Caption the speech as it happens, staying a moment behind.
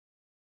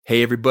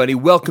Hey everybody,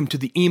 welcome to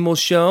the Emo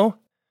Show.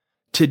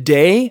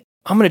 Today,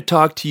 I'm going to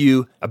talk to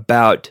you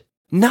about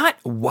not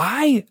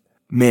why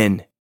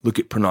men look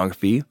at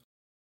pornography,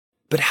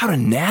 but how to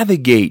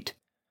navigate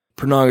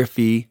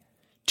pornography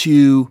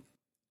to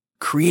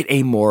create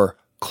a more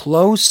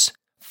close,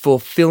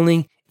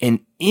 fulfilling, and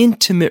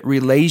intimate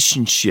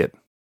relationship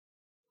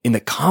in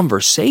the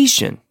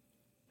conversation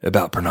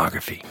about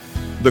pornography.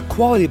 The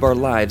quality of our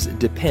lives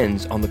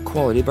depends on the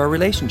quality of our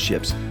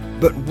relationships.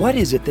 But what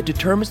is it that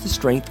determines the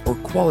strength or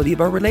quality of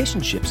our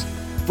relationships?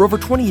 For over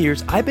 20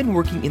 years, I've been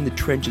working in the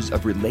trenches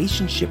of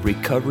relationship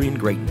recovery and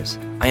greatness.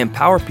 I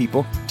empower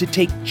people to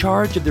take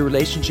charge of their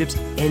relationships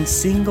and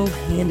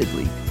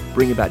single-handedly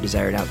bring about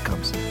desired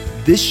outcomes.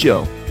 This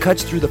show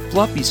cuts through the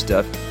fluffy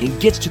stuff and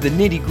gets to the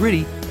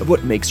nitty-gritty of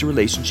what makes a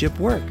relationship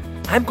work.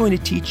 I'm going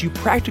to teach you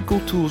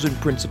practical tools and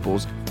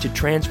principles to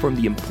transform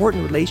the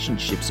important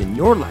relationships in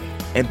your life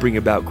and bring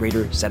about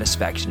greater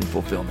satisfaction and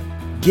fulfillment.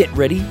 Get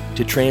ready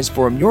to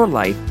transform your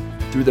life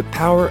through the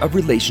power of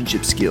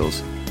relationship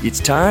skills. It's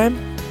time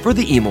for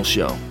the Emo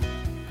Show.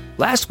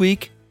 Last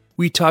week,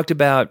 we talked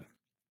about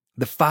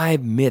the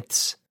 5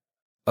 myths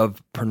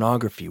of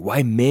pornography,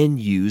 why men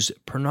use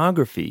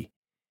pornography.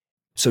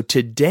 So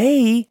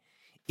today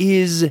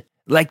is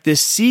like the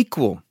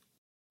sequel.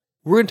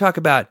 We're going to talk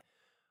about,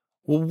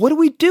 well, what do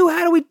we do?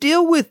 How do we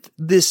deal with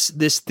this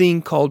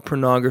thing called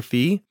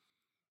pornography?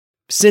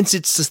 Since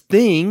it's a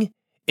thing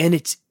and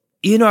it's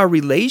in our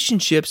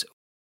relationships,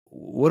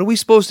 what are we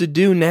supposed to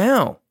do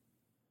now?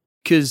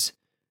 Because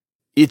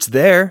it's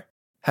there.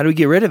 How do we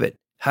get rid of it?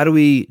 How do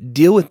we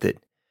deal with it?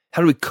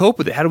 How do we cope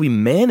with it? How do we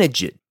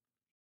manage it?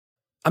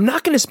 I'm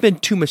not going to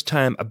spend too much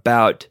time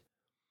about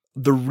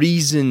the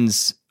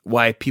reasons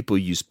why people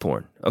use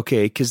porn,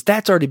 okay? Because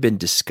that's already been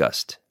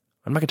discussed.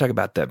 I'm not going to talk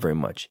about that very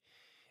much.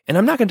 And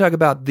I'm not going to talk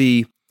about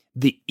the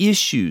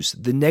issues,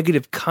 the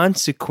negative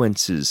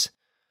consequences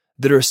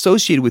that are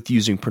associated with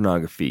using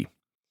pornography,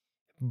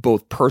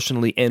 both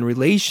personally and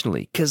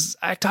relationally, because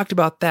I talked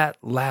about that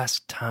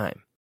last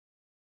time.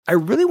 I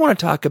really want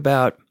to talk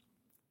about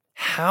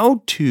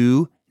how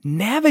to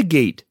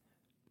navigate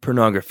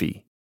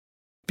pornography,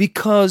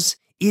 because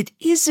it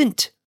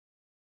isn't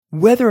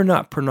whether or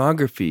not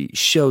pornography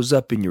shows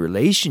up in your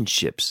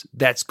relationships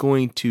that's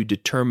going to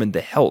determine the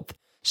health,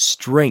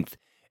 strength,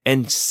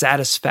 and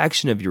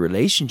satisfaction of your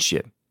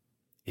relationship.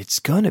 It's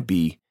going to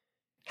be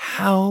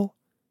how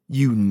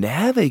you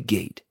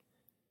navigate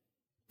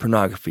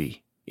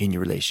pornography in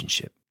your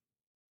relationship.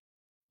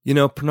 You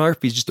know,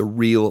 pornography is just a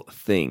real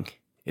thing.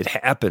 It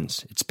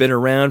happens. It's been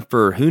around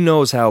for who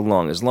knows how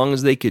long. As long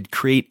as they could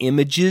create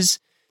images,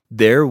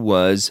 there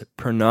was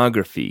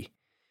pornography.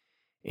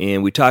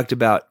 And we talked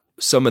about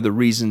some of the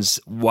reasons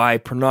why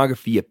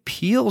pornography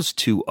appeals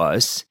to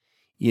us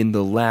in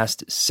the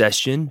last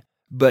session.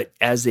 But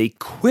as a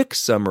quick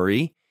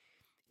summary,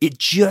 it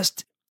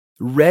just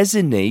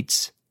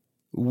resonates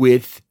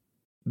with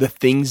the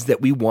things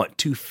that we want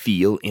to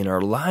feel in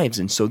our lives.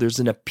 And so there's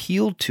an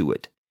appeal to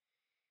it.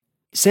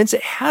 Since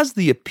it has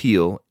the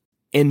appeal,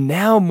 and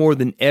now more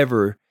than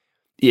ever,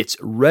 it's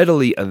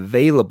readily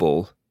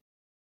available,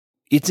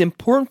 it's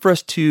important for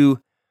us to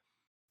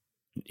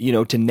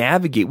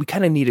navigate. We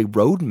kind of need a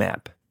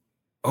roadmap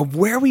of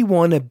where we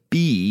want to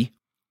be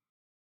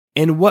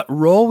and what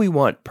role we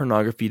want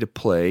pornography to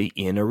play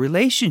in a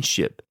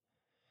relationship.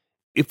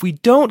 If we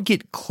don't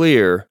get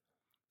clear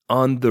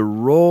on the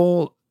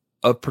role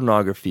of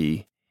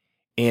pornography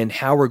and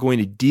how we're going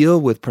to deal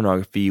with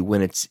pornography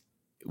when it's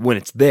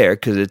there,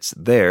 because it's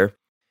there,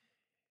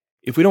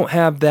 if we don't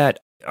have that,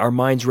 our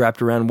minds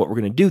wrapped around what we're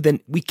going to do, then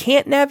we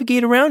can't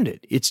navigate around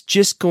it. It's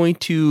just going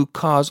to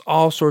cause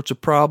all sorts of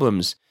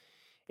problems,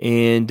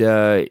 and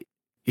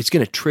it's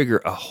going to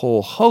trigger a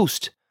whole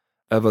host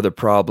of other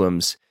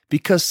problems,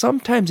 because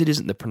sometimes it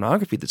isn't the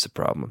pornography that's the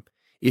problem.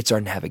 It's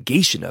our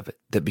navigation of it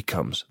that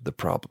becomes the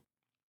problem.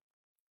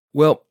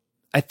 Well,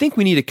 I think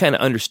we need to kind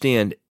of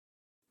understand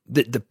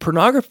that the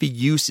pornography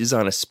use is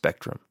on a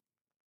spectrum.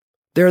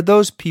 There are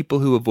those people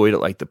who avoid it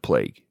like the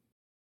plague.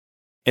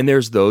 And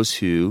there's those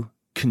who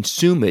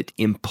consume it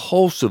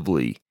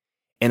impulsively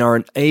and are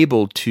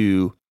unable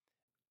to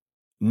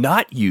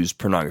not use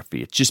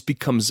pornography. It just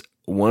becomes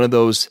one of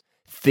those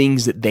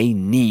things that they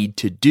need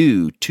to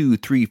do 2,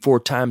 3, 4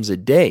 times a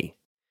day.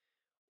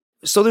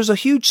 So there's a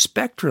huge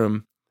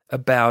spectrum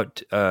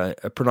about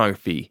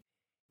pornography.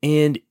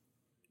 And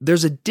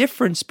there's a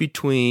difference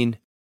between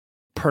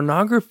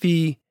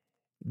pornography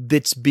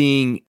that's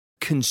being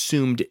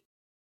consumed,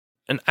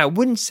 and I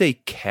wouldn't say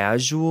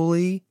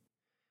casually,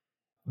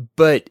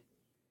 but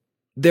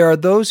there are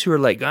those who are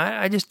like,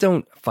 I just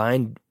don't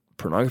find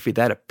pornography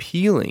that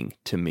appealing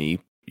to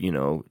me,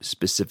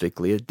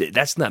 specifically.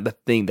 That's not the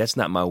thing. That's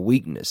not my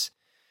weakness.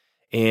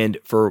 And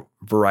for a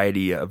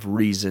variety of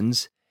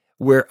reasons,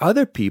 where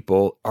other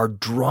people are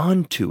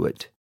drawn to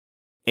it.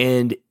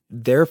 And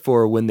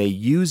therefore, when they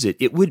use it,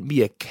 it wouldn't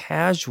be a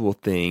casual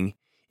thing.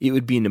 It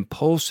would be an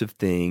impulsive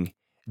thing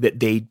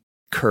that they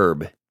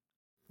curb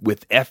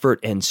with effort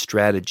and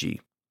strategy.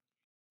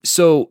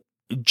 So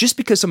just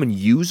because someone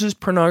uses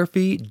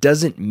pornography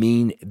doesn't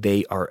mean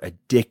they are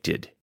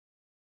addicted.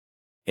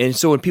 And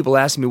so when people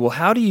ask me, well,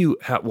 how do you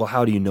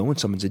know when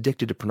someone's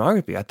addicted to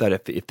pornography? I thought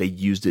if they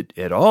used it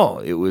at all,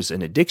 it was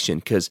an addiction,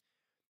 because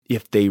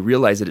if they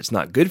realize that it's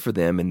not good for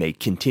them and they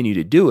continue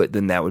to do it,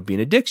 then that would be an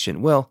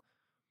addiction. Well,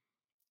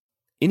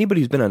 anybody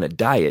who's been on a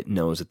diet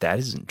knows that that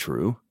isn't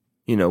true.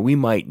 We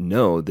might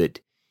know that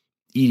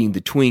eating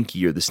the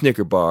Twinkie or the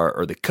Snicker bar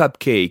or the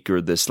cupcake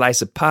or the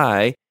slice of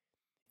pie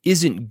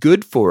isn't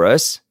good for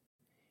us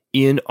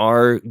in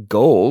our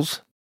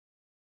goals.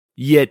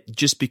 Yet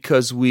just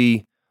because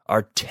we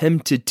are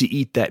tempted to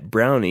eat that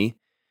brownie,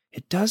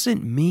 it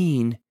doesn't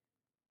mean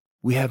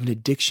we have an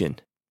addiction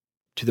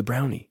to the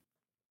brownie.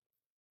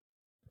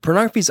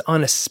 Pornography is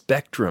on a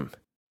spectrum.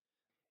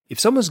 If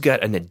someone's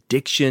got an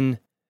addiction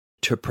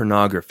to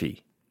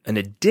pornography, an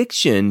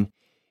addiction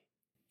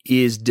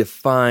is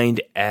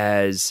defined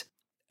as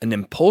an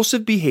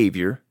impulsive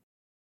behavior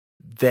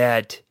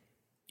that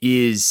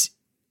is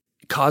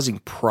causing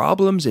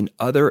problems in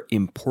other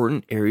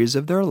important areas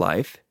of their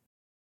life,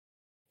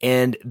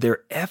 and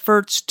their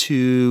efforts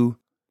to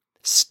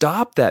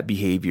stop that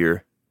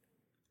behavior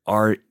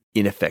are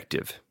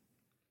ineffective.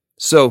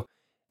 So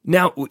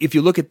now, if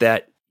you look at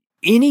that,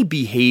 any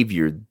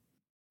behavior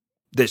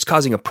that's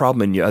causing a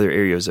problem in the other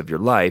areas of your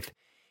life,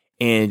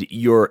 and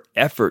your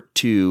effort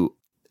to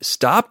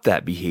stop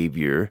that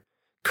behavior,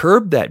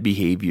 curb that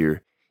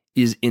behavior,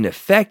 is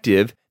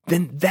ineffective,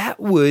 then that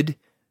would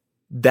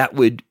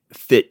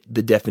fit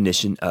the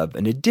definition of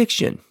an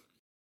addiction.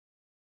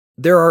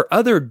 There are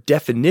other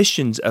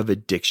definitions of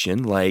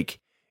addiction, like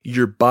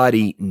your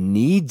body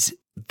needs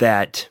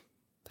that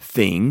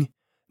thing,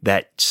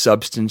 that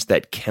substance,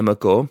 that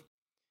chemical,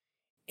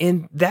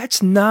 and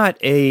that's not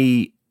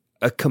a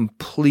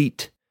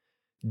complete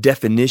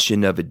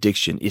definition of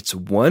addiction. It's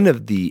one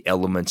of the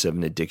elements of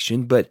an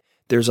addiction, but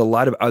there's a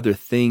lot of other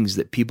things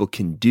that people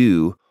can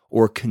do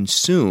or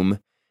consume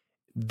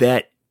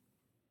that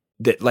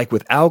like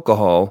with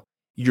alcohol,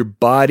 your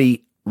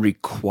body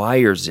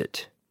requires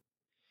it.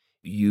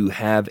 You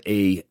have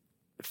a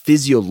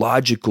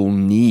physiological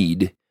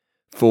need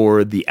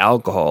for the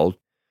alcohol,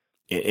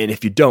 and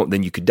if you don't,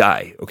 then you could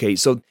die. Okay,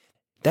 so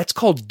that's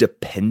called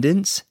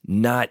dependence,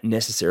 not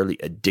necessarily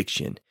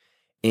addiction.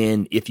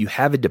 And if you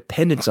have a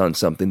dependence on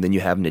something, then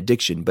you have an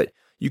addiction, but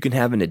you can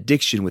have an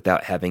addiction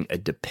without having a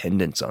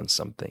dependence on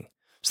something.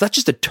 So that's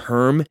just a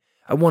term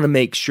I want to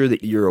make sure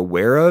that you're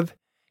aware of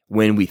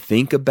when we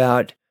think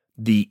about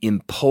the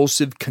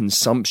impulsive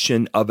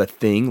consumption of a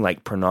thing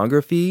like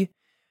pornography.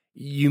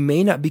 You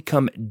may not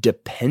become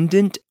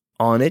dependent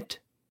on it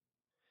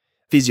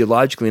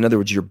physiologically. In other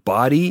words, your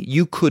body,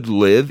 you could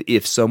live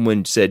if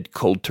someone said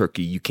cold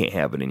turkey, you can't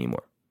have it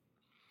anymore.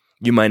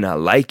 You might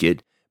not like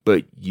it,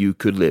 but you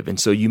could live. And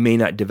so you may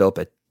not develop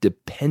a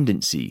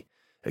dependency,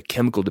 a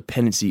chemical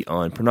dependency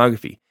on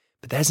pornography.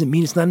 But that doesn't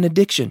mean it's not an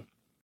addiction.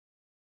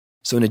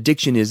 So an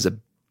addiction is a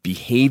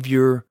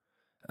behavior,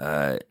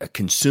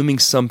 consuming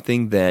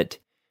something that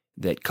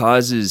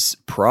causes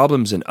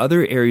problems in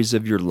other areas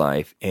of your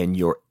life, and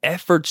your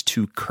efforts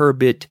to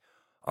curb it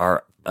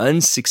are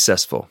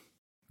unsuccessful.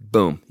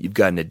 Boom, you've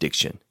got an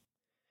addiction.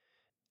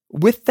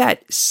 With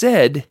that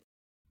said,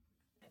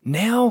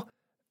 now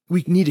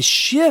we need to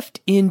shift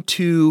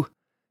into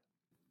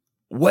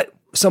what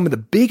some of the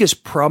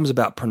biggest problems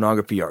about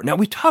pornography are. Now,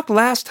 we talked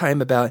last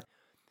time about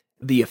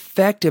the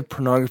effect of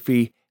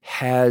pornography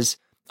has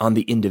on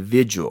the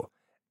individual,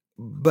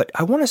 but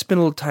I want to spend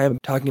a little time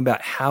talking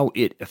about how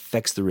it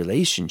affects the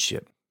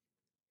relationship.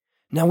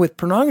 Now, with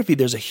pornography,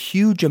 there's a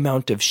huge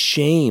amount of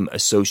shame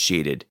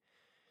associated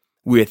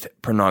with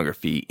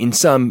pornography in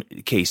some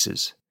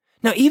cases.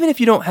 Now, even if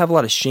you don't have a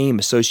lot of shame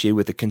associated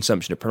with the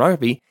consumption of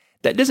pornography,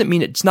 that doesn't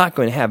mean it's not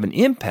going to have an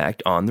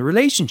impact on the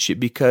relationship,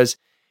 because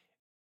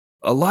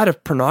a lot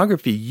of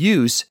pornography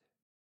use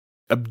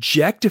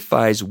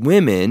objectifies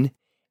women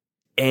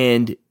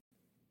and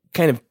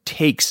kind of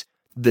takes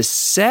the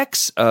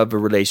sex of a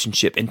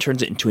relationship and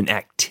turns it into an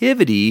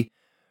activity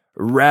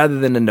rather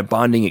than a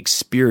bonding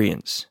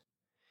experience.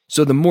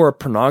 So the more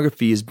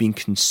pornography is being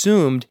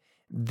consumed,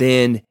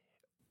 then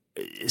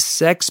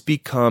sex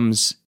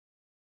becomes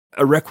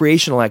a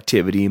recreational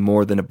activity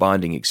more than a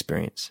bonding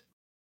experience.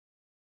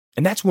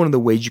 And that's one of the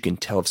ways you can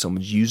tell if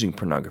someone's using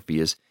pornography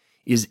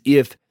is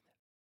if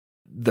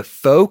the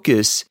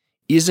focus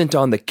isn't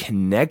on the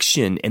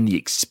connection and the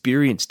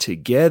experience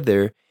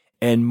together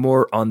and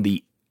more on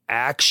the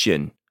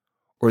action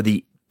or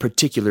the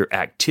particular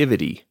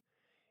activity.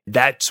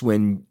 That's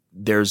when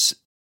there's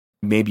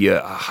maybe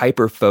a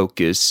hyper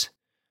focus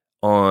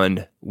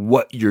on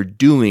what you're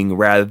doing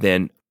rather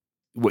than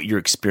what you're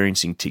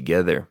experiencing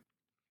together.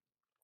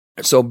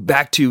 So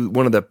back to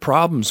one of the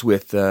problems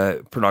with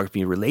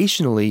pornography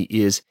relationally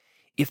is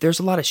if there's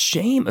a lot of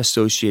shame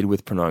associated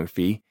with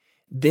pornography,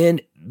 then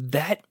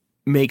that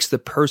makes the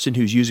person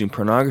who's using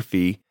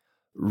pornography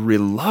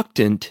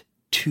reluctant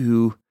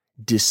to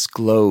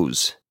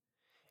disclose.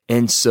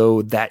 And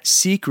so that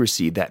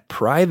secrecy, that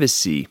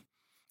privacy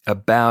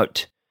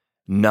about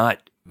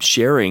not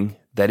sharing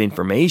that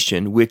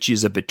information, which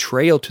is a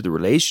betrayal to the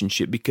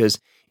relationship, because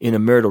in a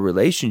marital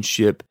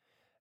relationship,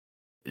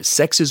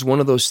 sex is one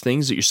of those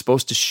things that you're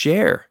supposed to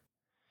share.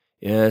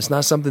 It's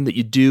not something that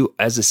you do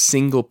as a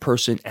single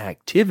person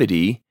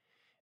activity.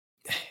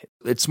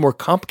 It's more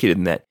complicated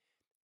than that.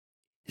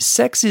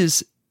 Sex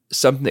is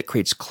something that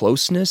creates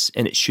closeness,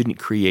 and it shouldn't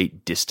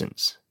create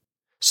distance.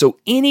 So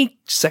any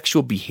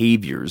sexual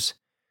behaviors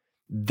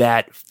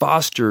that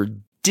foster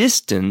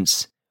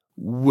distance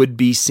would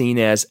be seen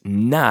as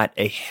not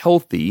a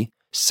healthy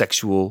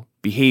sexual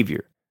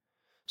behavior.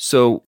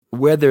 So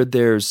whether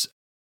there's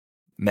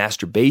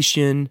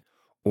masturbation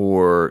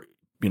or,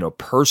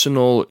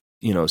 personal,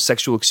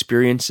 sexual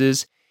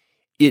experiences,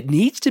 it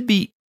needs to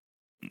be,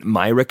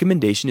 my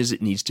recommendation is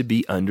it needs to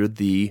be under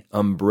the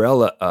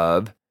umbrella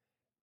of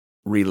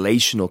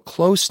relational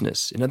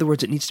closeness. In other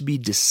words, it needs to be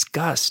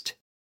discussed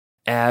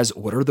as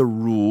what are the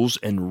rules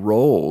and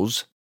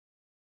roles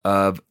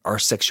of our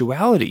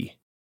sexuality.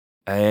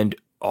 And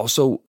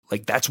also,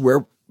 that's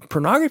where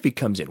pornography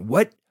comes in.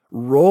 What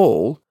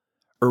role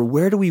or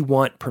where do we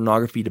want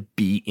pornography to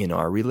be in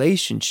our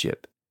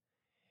relationship?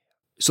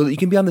 So that you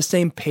can be on the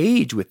same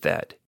page with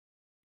that.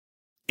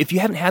 If you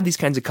haven't had these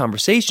kinds of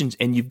conversations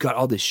and you've got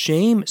all this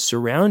shame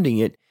surrounding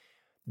it,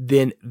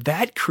 then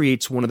that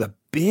creates one of the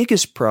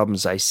biggest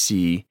problems I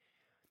see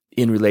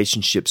in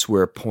relationships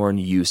where porn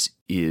use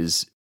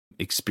is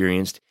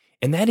experienced.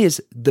 And that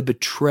is the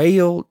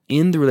betrayal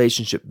in the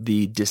relationship,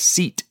 the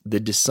deceit, the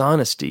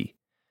dishonesty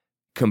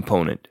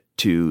component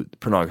to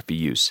pornography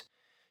use.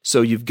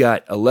 So you've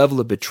got a level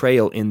of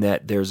betrayal in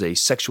that there's a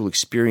sexual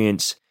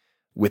experience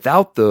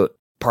without the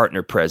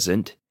partner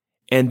present,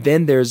 and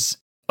then there's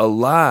a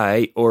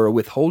lie or a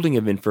withholding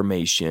of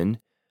information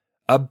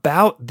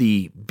about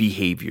the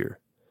behavior.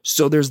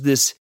 So there's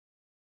this,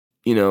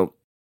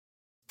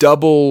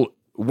 double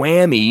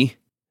whammy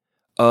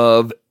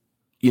of,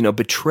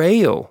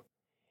 betrayal.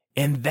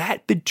 And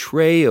that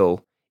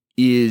betrayal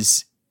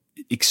is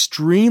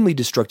extremely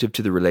destructive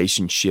to the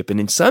relationship, and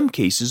in some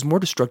cases more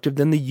destructive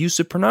than the use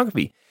of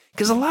pornography.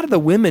 Because a lot of the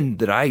women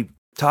that I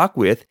talk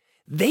with,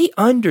 they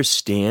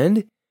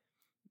understand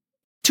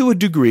to a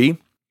degree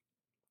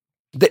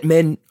that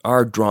men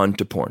are drawn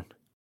to porn,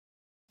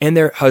 and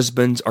their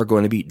husbands are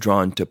going to be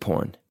drawn to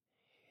porn.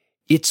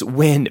 It's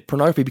when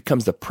pornography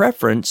becomes the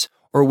preference,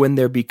 or when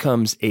there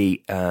becomes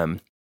a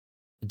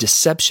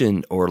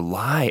deception or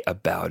lie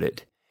about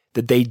it,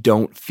 that they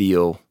don't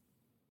feel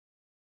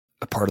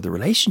a part of the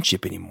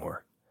relationship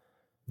anymore.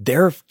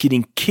 They're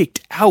getting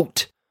kicked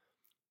out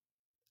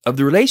of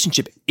the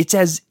relationship. It's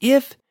as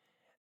if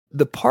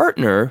the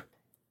partner,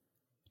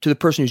 to the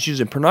person who's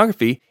using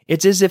pornography,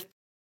 it's as if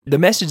the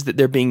message that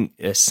they're being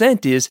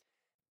sent is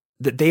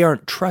that they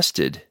aren't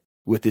trusted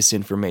with this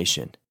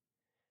information,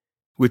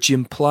 which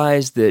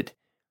implies that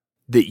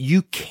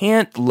you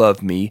can't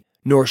love me,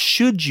 nor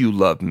should you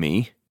love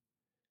me,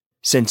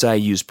 since I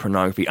use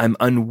pornography. I'm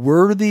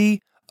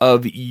unworthy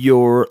of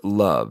your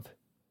love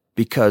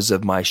because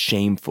of my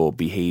shameful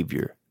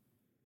behavior.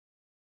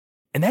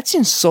 And that's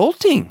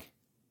insulting.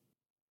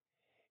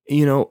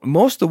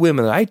 Most of the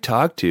women that I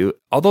talk to,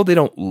 although they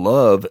don't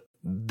love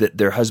that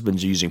their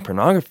husbands are using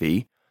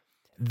pornography,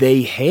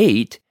 they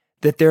hate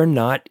that they're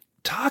not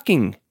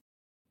talking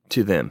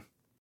to them.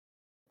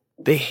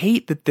 They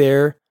hate that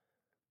they're,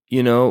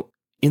 in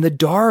the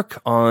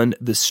dark on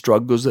the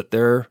struggles that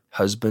their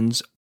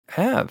husbands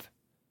have.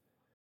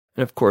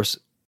 And of course,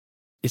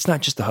 it's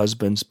not just the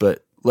husbands,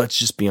 but let's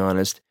just be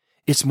honest.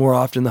 It's more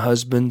often the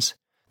husbands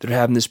that are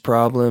having this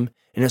problem,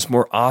 and it's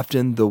more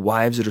often the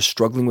wives that are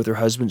struggling with their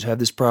husbands who have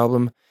this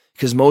problem,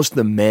 because most of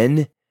the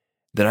men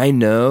that I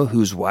know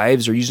whose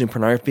wives are using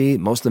pornography,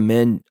 most of the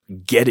men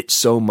get it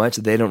so much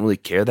that they don't really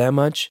care that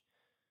much.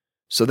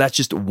 So that's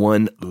just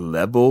one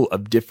level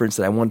of difference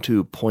that I want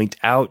to point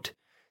out,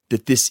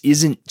 that this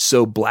isn't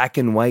so black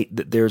and white,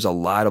 that there's a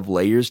lot of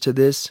layers to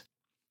this.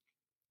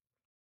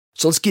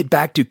 So let's get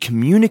back to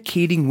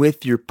communicating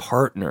with your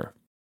partner.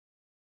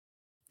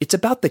 It's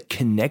about the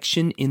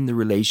connection in the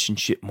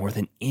relationship more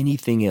than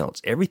anything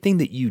else. Everything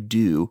that you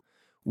do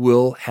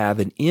will have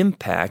an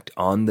impact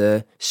on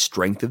the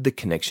strength of the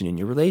connection in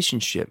your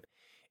relationship.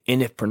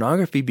 And if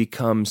pornography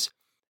becomes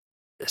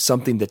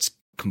something that's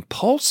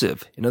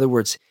compulsive, in other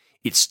words,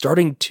 it's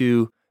starting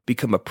to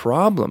become a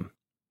problem,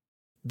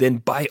 then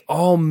by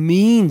all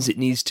means it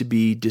needs to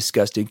be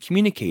discussed and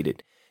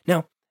communicated.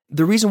 Now,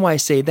 the reason why I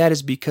say that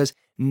is because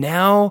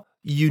now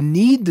you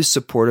need the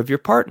support of your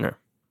partner.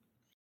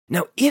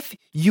 Now, if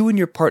you and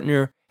your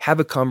partner have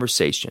a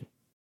conversation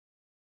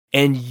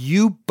and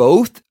you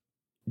both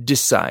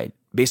decide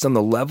based on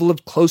the level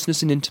of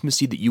closeness and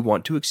intimacy that you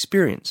want to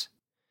experience,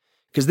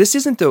 because this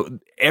isn't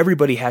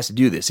everybody has to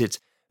do this. It's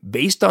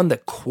based on the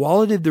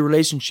quality of the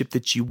relationship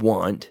that you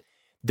want.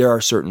 There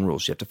are certain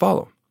rules you have to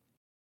follow.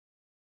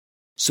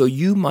 So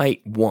you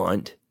might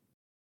want,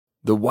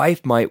 the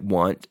wife might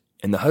want,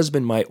 and the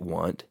husband might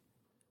want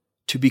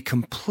to be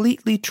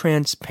completely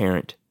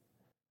transparent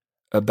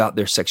about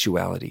their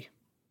sexuality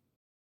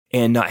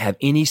and not have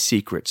any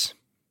secrets.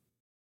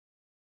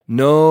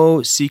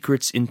 No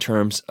secrets in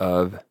terms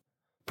of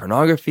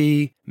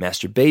pornography,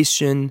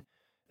 masturbation,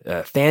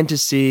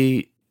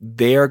 fantasy,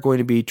 they are going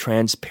to be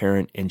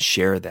transparent and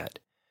share that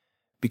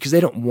because they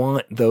don't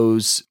want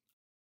those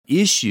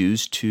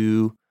issues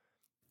to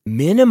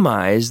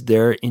minimize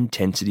their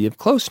intensity of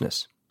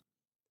closeness.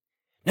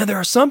 Now, there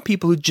are some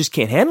people who just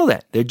can't handle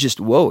that. They're just,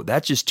 whoa,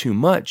 that's just too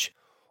much.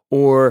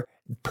 Or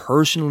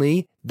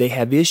personally, they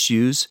have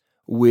issues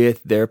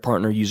with their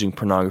partner using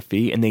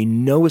pornography and they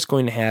know it's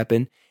going to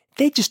happen.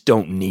 They just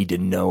don't need to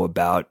know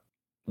about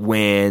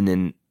when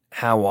and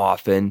how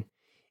often,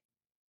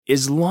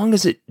 as long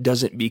as it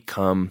doesn't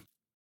become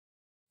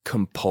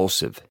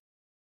compulsive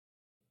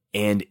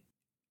and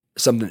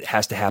something that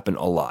has to happen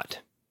a lot.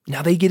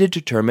 Now they get to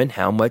determine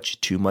how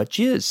much too much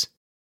is.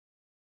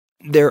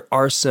 There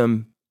are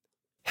some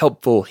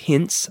helpful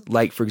hints,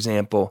 like, for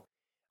example,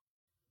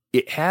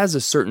 it has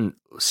a certain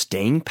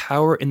staying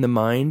power in the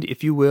mind,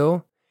 if you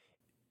will.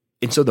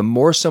 And so the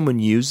more someone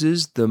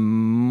uses, the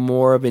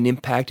more of an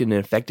impact and an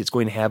effect it's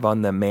going to have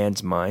on the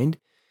man's mind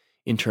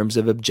in terms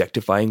of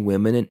objectifying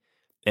women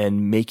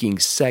and making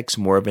sex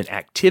more of an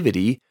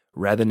activity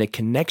rather than a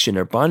connection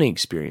or bonding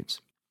experience.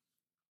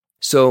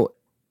 So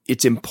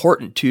it's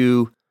important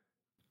to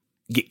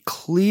get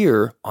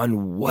clear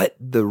on what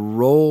the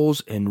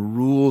roles and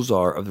rules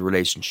are of the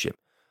relationship.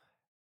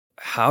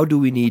 How do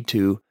we need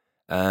to,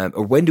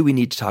 or when do we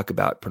need to talk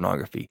about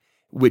pornography?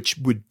 Which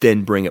would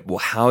then bring up, well,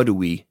 how do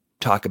we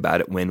talk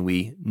about it when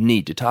we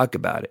need to talk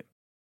about it?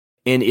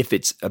 And if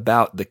it's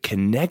about the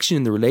connection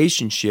in the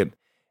relationship,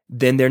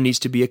 then there needs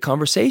to be a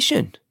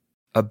conversation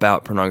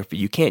about pornography.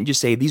 You can't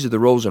just say these are the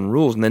roles and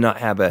rules and then not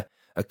have a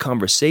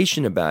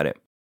conversation about it.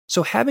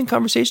 So having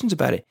conversations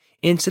about it,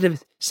 instead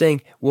of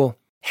saying, well,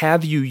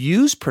 have you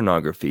used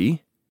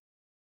pornography?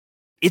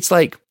 It's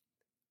like,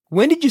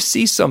 when did you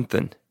see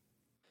something?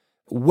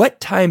 What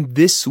time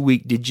this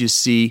week did you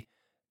see,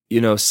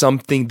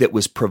 something that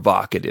was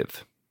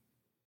provocative?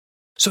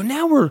 So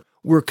now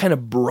we're kind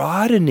of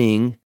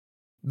broadening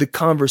the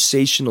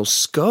conversational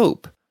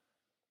scope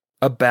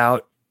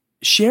about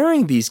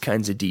sharing these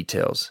kinds of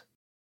details.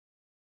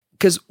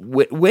 Because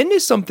when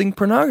is something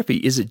pornography?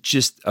 Is it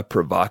just a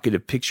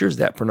provocative picture? Is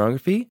that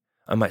pornography?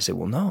 I might say,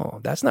 well,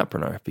 no, that's not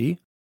pornography.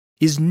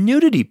 Is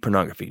nudity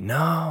pornography?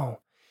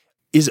 No.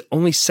 Is it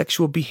only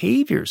sexual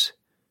behaviors?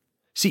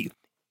 See,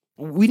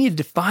 we need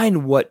to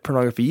define what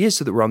pornography is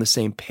so that we're on the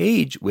same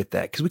page with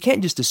that, because we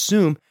can't just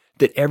assume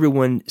that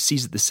everyone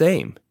sees it the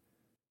same.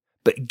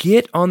 But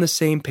get on the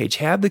same page.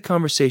 Have the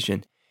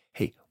conversation.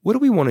 Hey, what do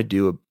we want to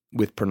do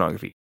with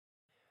pornography?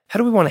 How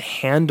do we want to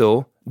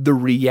handle the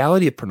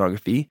reality of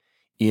pornography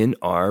in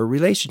our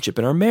relationship,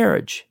 in our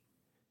marriage?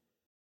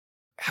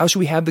 How should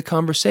we have the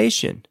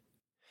conversation?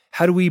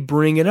 How do we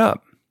bring it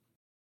up?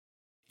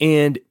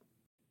 And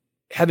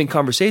having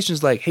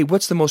conversations like, hey,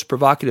 what's the most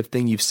provocative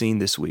thing you've seen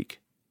this week?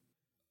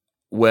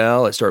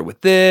 Well, it started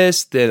with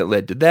this, then it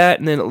led to that,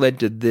 and then it led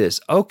to this.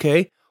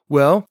 Okay,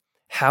 well,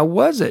 how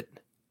was it?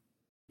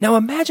 Now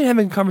imagine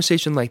having a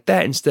conversation like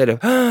that instead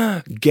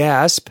of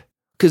gasp,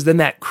 because then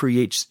that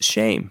creates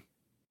shame.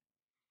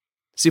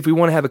 See, if we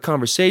want to have a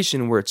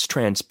conversation where it's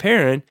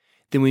transparent,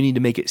 then we need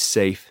to make it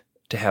safe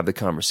to have the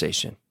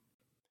conversation.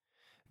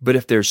 But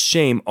if there's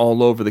shame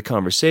all over the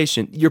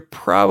conversation, you're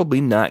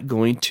probably not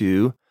going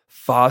to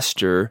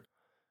foster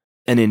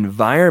an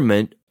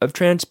environment of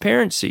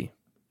transparency.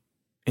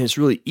 And it's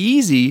really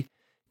easy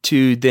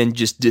to then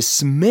just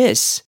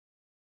dismiss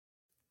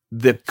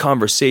the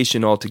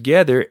conversation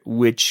altogether,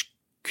 which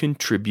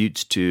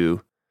contributes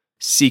to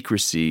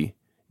secrecy,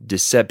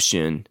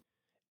 deception,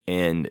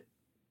 and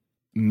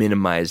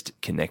minimized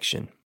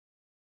connection.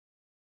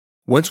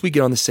 Once we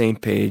get on the same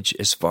page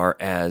as far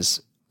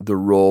as the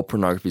role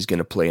pornography is going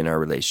to play in our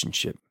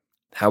relationship,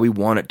 how we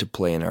want it to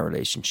play in our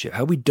relationship,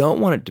 how we don't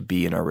want it to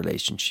be in our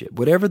relationship,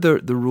 whatever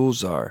the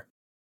rules are,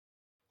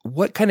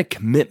 what kind of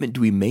commitment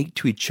do we make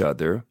to each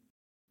other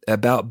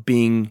about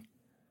being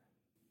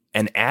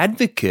an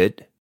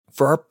advocate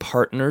for our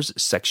partner's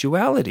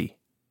sexuality?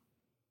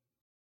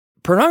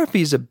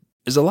 Pornography is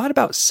a lot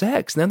about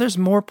sex. Now, there's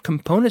more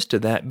components to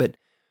that, but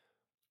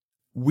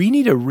we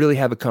need to really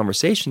have a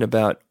conversation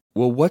about,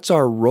 well, what's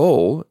our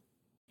role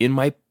in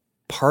my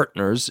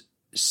partner's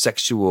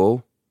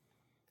sexual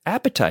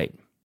appetite?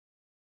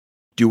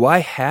 Do I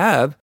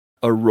have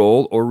a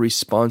role or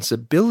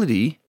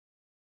responsibility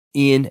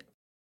in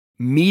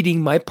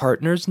meeting my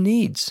partner's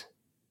needs?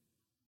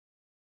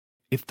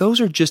 If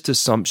those are just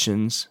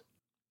assumptions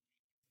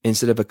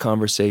instead of a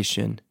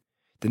conversation,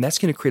 then that's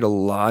going to create a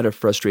lot of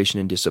frustration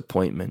and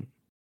disappointment.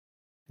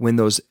 When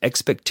those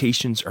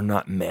expectations are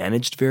not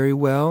managed very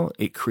well,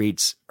 it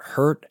creates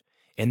hurt,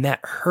 and that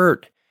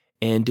hurt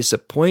and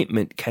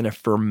disappointment kind of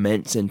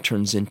ferments and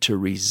turns into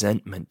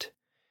resentment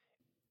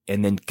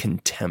and then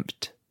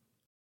contempt.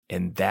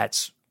 And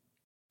that's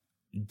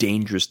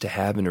dangerous to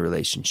have in a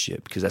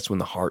relationship because that's when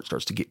the heart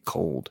starts to get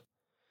cold.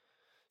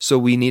 So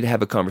we need to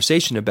have a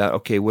conversation about,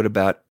 okay, what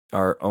about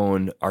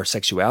our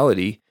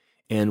sexuality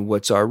and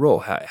what's our role?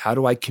 How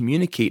do I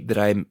communicate that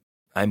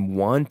I'm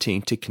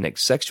wanting to connect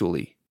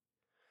sexually?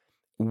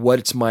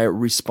 What's my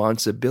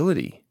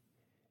responsibility?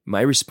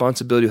 my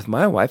responsibility with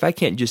my wife, I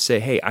can't just say,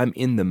 hey, I'm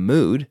in the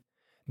mood.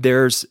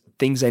 There's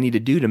things I need to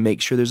do to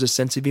make sure there's a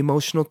sense of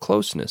emotional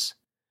closeness,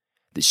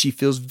 that she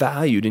feels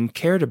valued and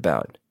cared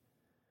about.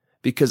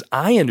 Because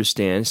I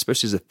understand,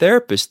 especially as a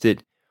therapist,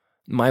 that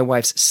my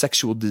wife's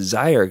sexual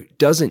desire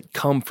doesn't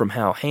come from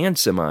how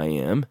handsome I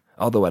am,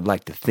 although I'd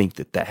like to think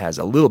that that has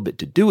a little bit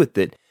to do with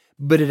it,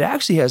 but it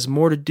actually has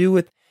more to do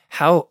with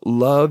how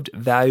loved,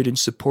 valued, and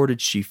supported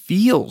she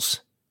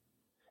feels.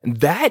 And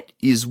that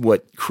is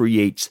what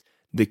creates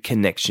the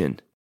connection.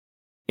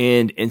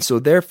 And so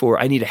therefore,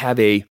 I need to have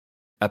a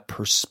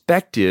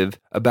perspective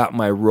about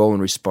my role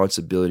and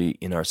responsibility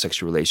in our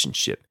sexual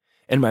relationship.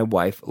 And my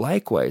wife,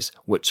 likewise,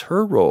 what's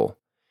her role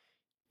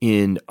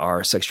in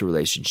our sexual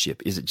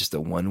relationship? Is it just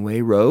a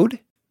one-way road? Or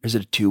is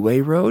it a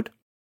two-way road?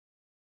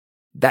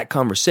 That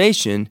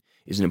conversation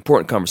is an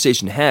important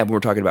conversation to have when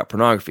we're talking about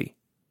pornography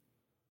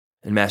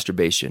and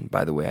masturbation.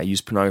 By the way, I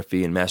use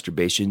pornography and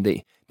masturbation.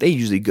 They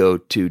usually go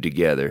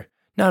together.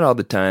 Not all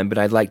the time, but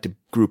I'd like to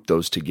group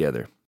those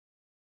together.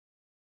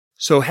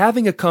 So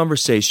having a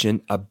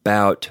conversation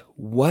about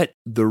what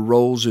the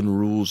roles and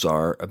rules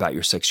are about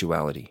your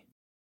sexuality,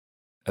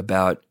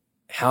 about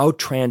how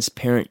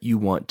transparent you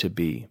want to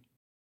be,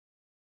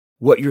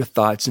 what your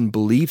thoughts and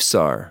beliefs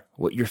are,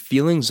 what your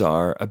feelings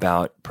are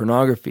about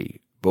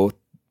pornography, both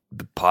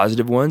the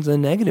positive ones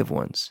and the negative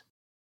ones,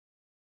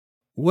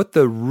 what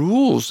the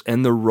rules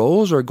and the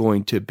roles are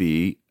going to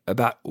be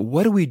about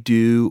what do we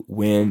do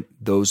when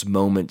those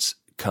moments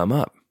come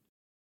up,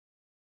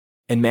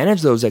 and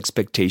manage those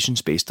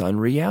expectations based on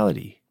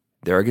reality.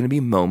 There are going to be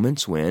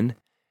moments when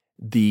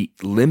the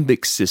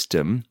limbic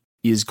system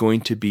is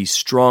going to be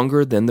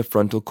stronger than the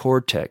frontal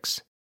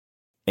cortex,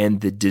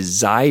 and the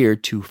desire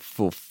to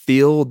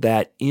fulfill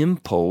that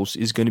impulse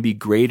is going to be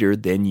greater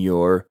than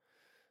your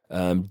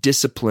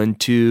discipline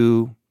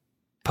to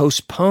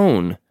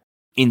postpone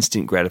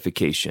instant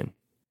gratification,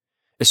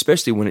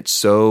 especially when it's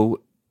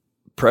so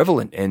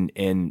prevalent and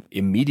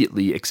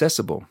immediately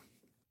accessible.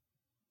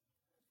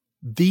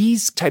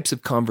 These types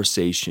of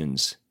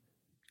conversations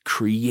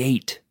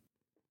create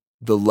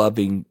the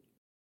loving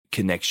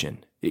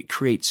connection. It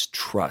creates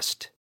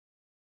trust.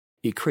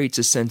 It creates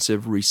a sense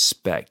of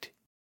respect.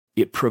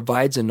 It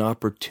provides an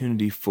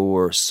opportunity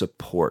for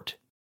support.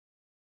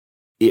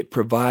 It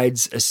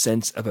provides a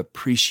sense of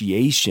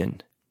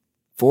appreciation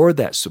for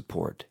that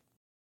support.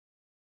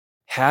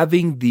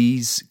 Having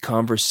these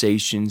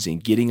conversations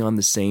and getting on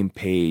the same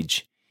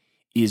page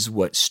is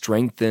what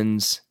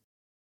strengthens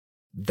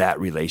that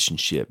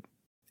relationship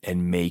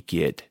and make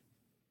it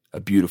a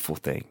beautiful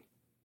thing.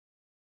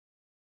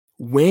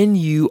 When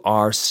you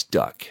are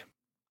stuck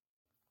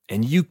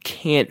and you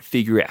can't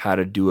figure out how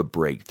to do a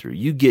breakthrough,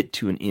 you get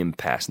to an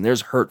impasse and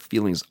there's hurt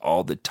feelings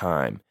all the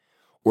time,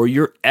 or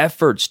your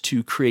efforts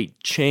to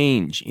create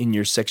change in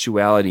your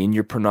sexuality, in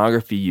your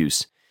pornography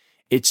use,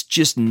 it's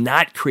just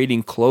not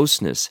creating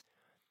closeness.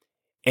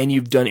 And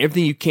you've done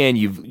everything you can.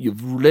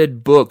 You've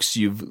read books,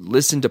 you've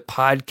listened to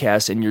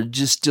podcasts, and you're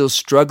just still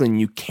struggling.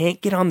 You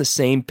can't get on the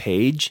same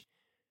page.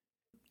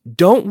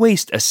 Don't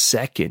waste a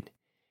second.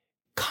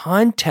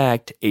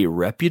 Contact a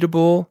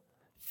reputable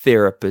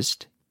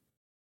therapist,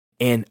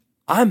 and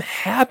I'm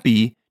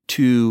happy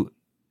to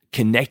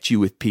connect you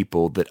with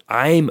people that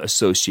I'm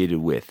associated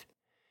with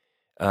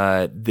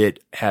that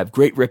have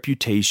great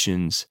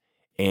reputations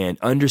and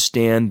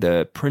understand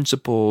the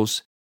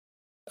principles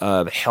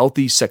of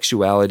healthy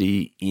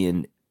sexuality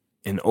in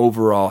an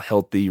overall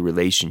healthy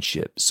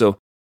relationship. So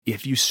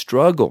if you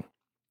struggle,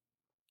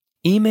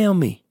 email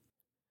me,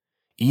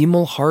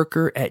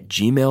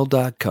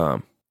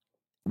 emilharker@gmail.com.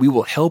 We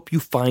will help you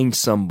find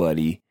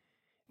somebody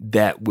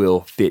that will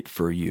fit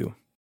for you.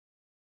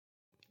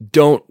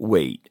 Don't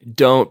wait.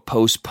 Don't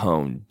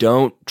postpone.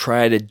 Don't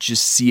try to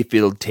just see if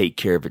it'll take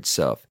care of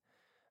itself.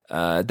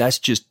 That's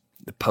just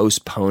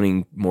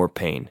postponing more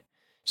pain.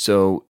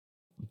 So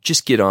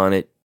just get on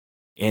it.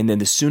 And then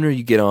the sooner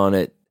you get on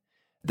it,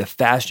 the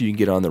faster you can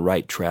get on the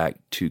right track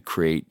to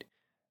create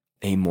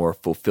a more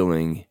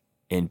fulfilling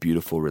and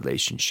beautiful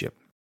relationship.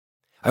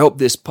 I hope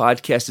this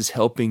podcast is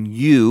helping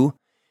you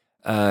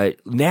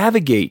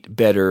navigate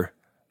better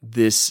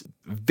this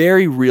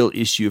very real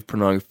issue of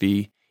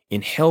pornography,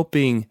 in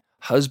helping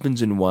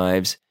husbands and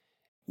wives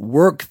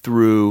work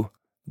through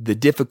the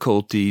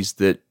difficulties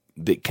that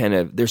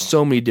there's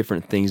so many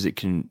different things that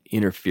can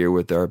interfere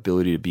with our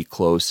ability to be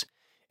close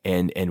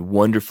and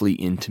wonderfully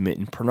intimate.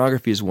 And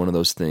pornography is one of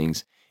those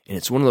things. And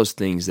it's one of those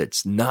things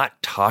that's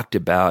not talked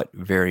about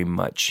very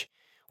much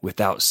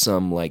without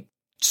some like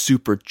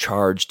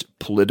supercharged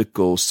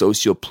political,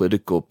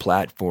 socio-political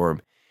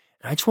platform.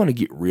 And I just want to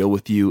get real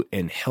with you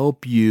and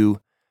help you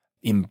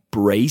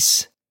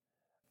embrace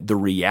the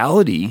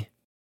reality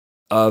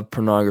of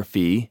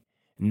pornography,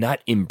 not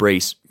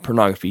embrace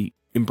pornography,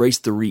 embrace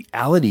the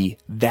reality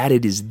that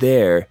it is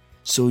there,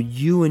 so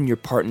you and your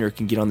partner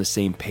can get on the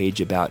same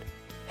page about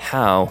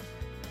how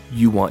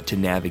you want to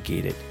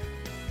navigate it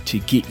to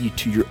get you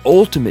to your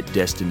ultimate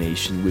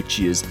destination, which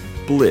is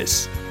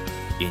bliss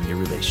in your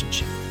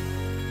relationship.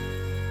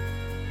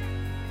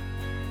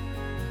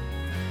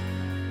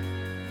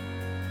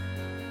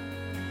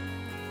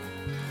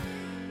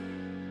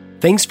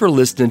 Thanks for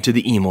listening to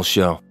The Emil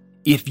Show.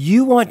 If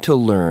you want to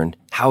learn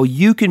how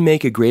you can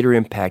make a greater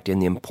impact in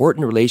the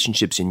important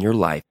relationships in your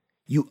life,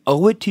 you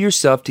owe it to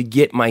yourself to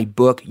get my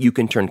book, You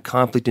Can Turn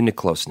Conflict into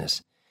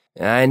Closeness.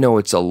 I know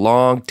it's a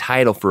long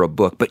title for a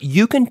book, but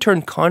You Can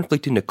Turn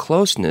Conflict into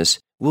Closeness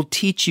will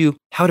teach you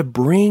how to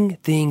bring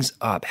things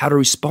up, how to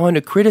respond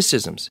to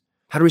criticisms,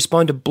 how to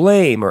respond to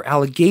blame or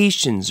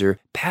allegations or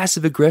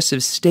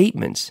passive-aggressive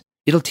statements.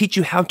 It'll teach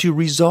you how to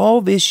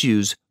resolve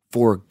issues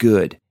for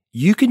good.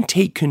 You can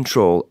take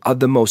control of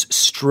the most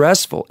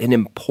stressful and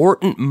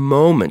important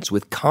moments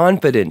with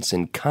confidence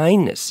and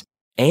kindness.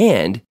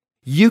 And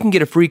you can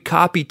get a free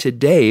copy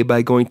today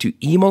by going to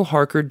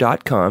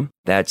emilharker.com.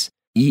 That's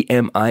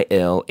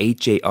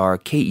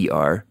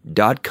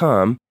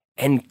EMILHARKER.com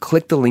and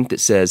click the link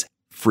that says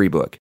free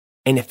book.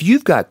 And if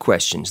you've got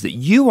questions that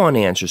you want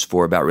answers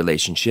for about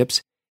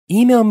relationships,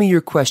 email me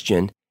your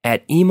question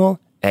at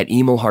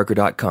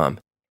emil@emilharker.com,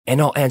 and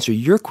I'll answer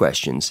your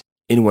questions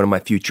in one of my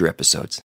future episodes.